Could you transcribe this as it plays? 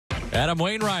Adam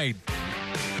Wainwright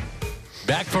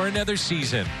back for another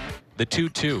season. The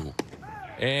 2-2.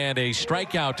 And a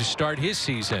strikeout to start his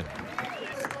season.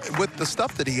 With the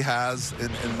stuff that he has,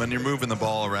 and when you're moving the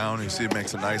ball around, you see it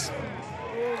makes a nice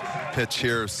pitch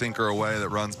here, sinker away that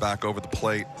runs back over the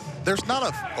plate. There's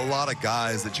not a lot of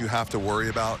guys that you have to worry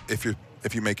about if you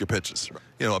make your pitches.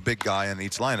 You know, a big guy in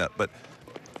each lineup, but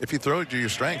if you throw to your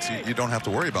strengths, you don't have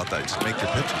to worry about that. Just make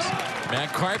your pitches.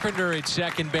 Matt Carpenter at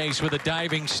second base with a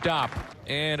diving stop.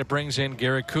 And it brings in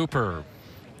Garrett Cooper.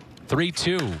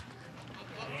 3-2.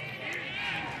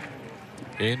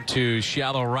 Into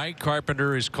shallow right.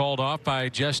 Carpenter is called off by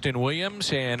Justin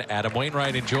Williams, and Adam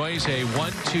Wainwright enjoys a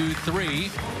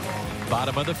 1-2-3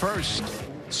 bottom of the first.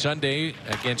 Sunday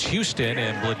against Houston,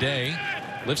 and Blade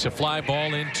lifts a fly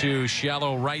ball into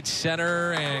shallow right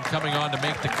center, and coming on to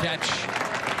make the catch,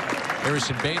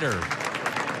 Harrison Bader.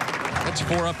 That's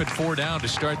 4 up and 4 down to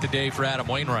start the day for Adam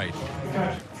Wainwright.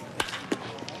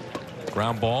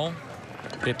 Ground ball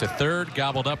hit to third,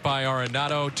 gobbled up by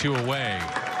Arenado, 2 away.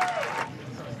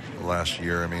 Last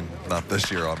year, I mean, not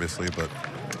this year, obviously, but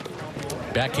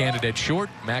backhanded at short,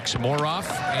 Max Moroff,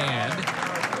 and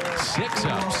 6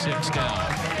 up, 6 down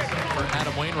for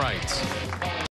Adam Wainwright.